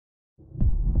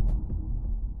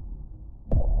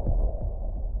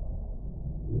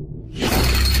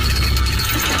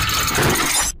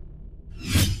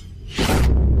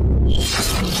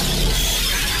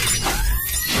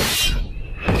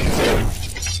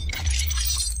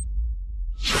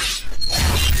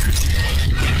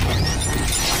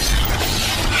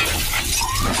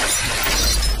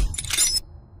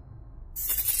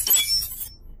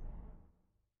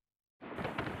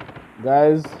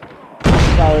Guys,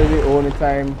 it's probably the only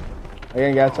time I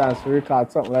can get a chance to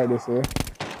record something like this here.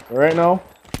 But right now,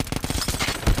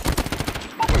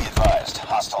 Be advised,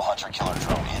 hostile hunter-killer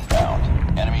drone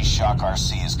inbound. Enemy shock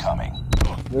RC is coming.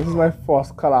 this is my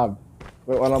first collab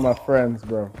with one of my friends,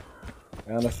 bro.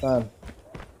 You understand?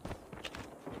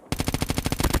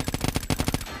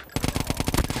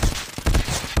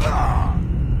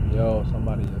 Yo,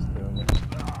 somebody just killed me.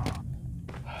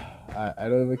 I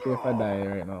don't even care if I die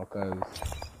right now, because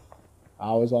I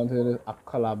always wanted a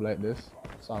collab like this.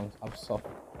 Songs of soft.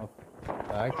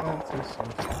 I can't say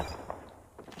something.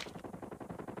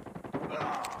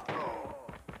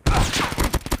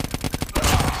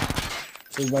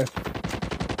 This is my.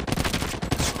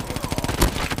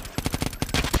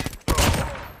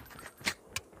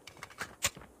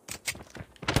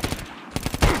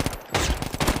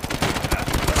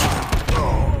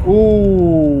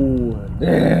 Ooh,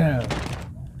 damn.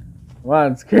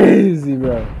 Man, it's crazy,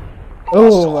 bro.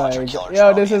 Oh my god.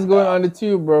 Yo, this is going on the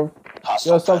tube, bro.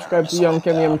 Yo, subscribe to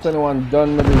Yungkemmy M21.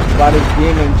 Done with this baddest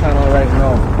gaming channel right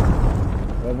now.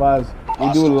 Yo, Baz,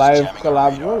 we do live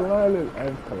collab. What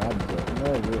live collab, bro?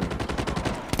 No, really.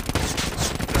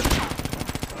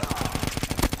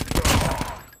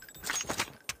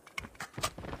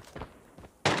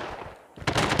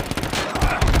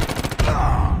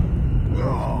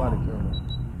 Somebody kill me.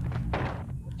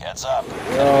 Heads up. Yo.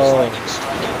 Enemy's lightning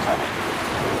strike incoming.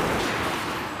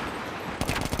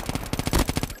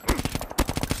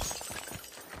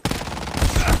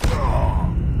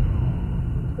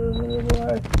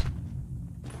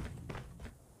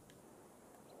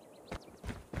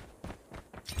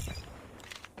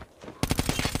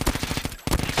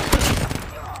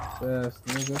 Yes,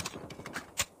 nigga.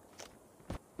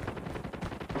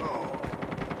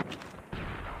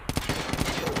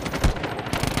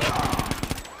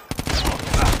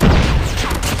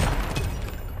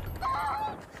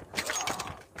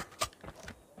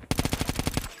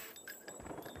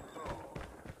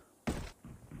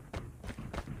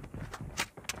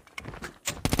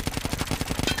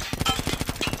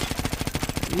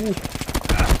 Ooh.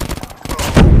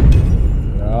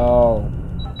 Yo.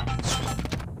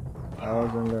 I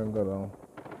wasn't gonna go down.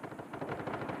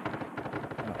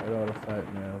 I got to fight,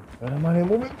 man. Where am I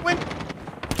moving? Wait!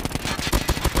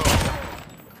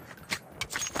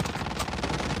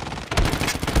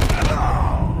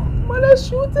 Man, they're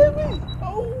shooting me!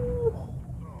 Oh!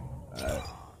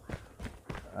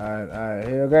 Alright,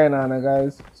 here going on,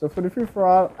 guys. So for the free for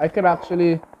all, I could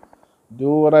actually do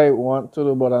what I want to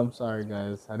do, but I'm sorry,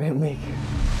 guys. I didn't make it.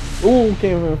 Ooh,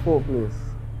 came in 4th place.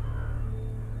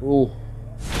 Ooh.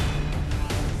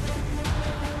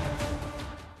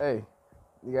 Hey,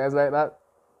 you guys like that?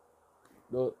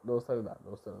 Don't study that.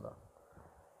 Don't study that.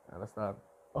 You understand?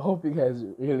 I hope you guys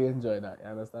really enjoyed that. You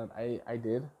understand? I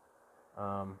did.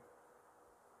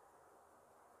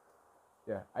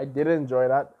 Yeah, I did enjoy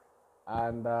that,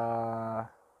 and I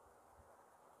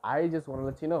just want to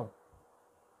let you know.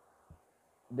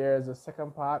 There's a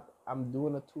second part. I'm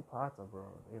doing a 2-parter, bro.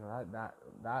 You know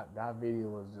that video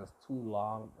was just too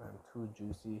long and too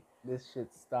juicy. This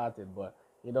shit started, but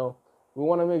you know we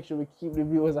want to make sure we keep the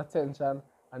viewers' attention,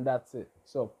 and that's it.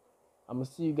 So I'm gonna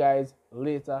see you guys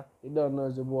later. You don't know,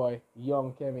 it's your boy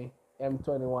Yungkemmy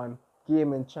M21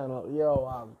 gaming channel. Yo,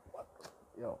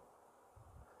 yo,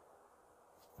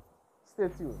 stay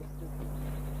tuned.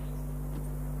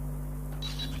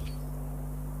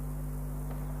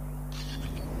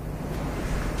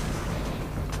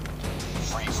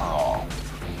 Free for all.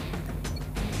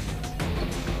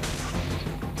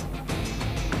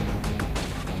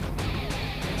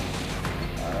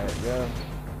 Alright, yeah.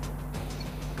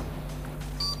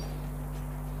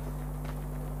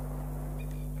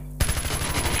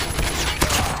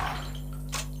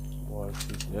 Boy,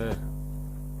 she's dead.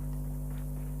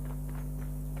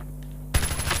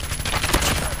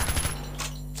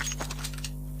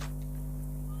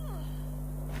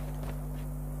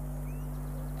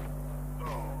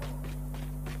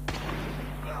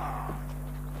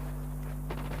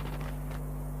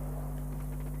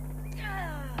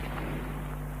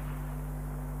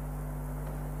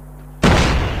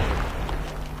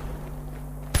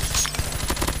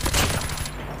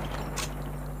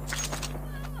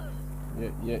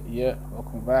 Yeah.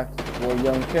 Welcome back, boy,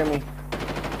 Yungkemmy.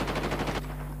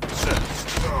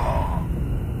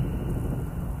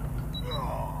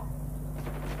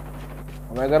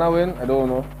 Am I gonna win? I don't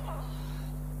know,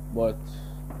 but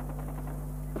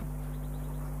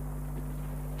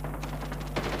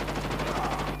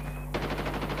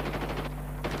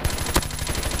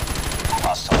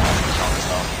Hostile hunter-killer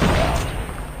drone inbound.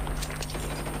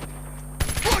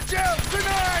 Watch out,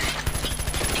 grenade!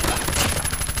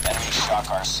 shock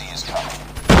RC is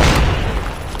coming.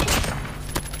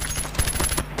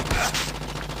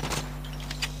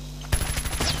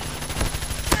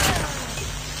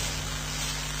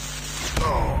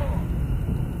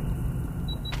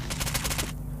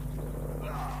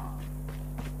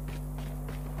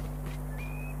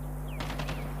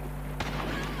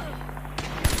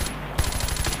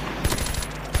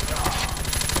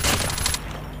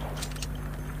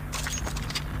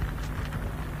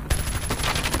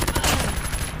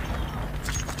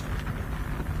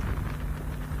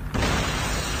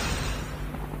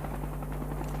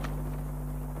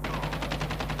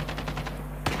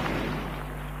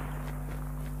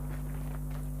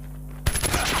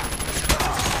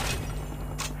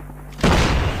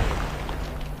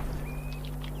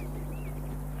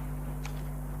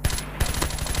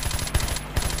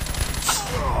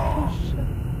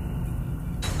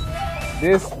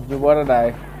 This, what did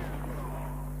I?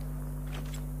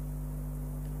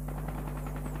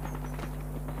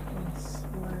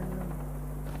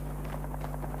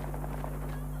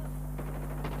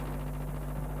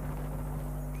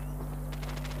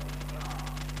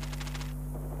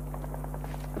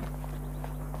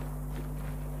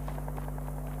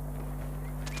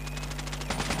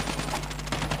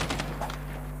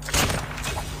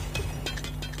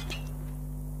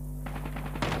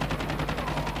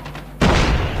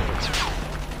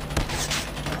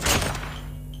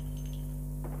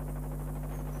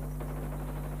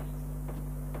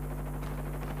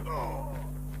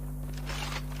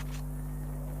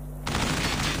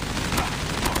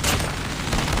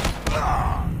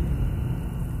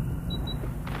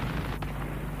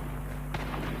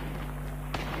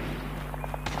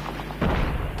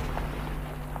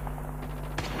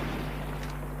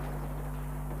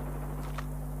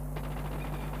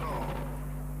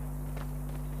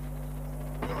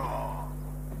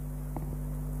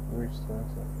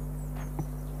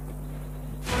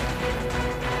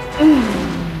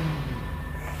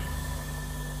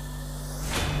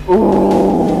 Ooh.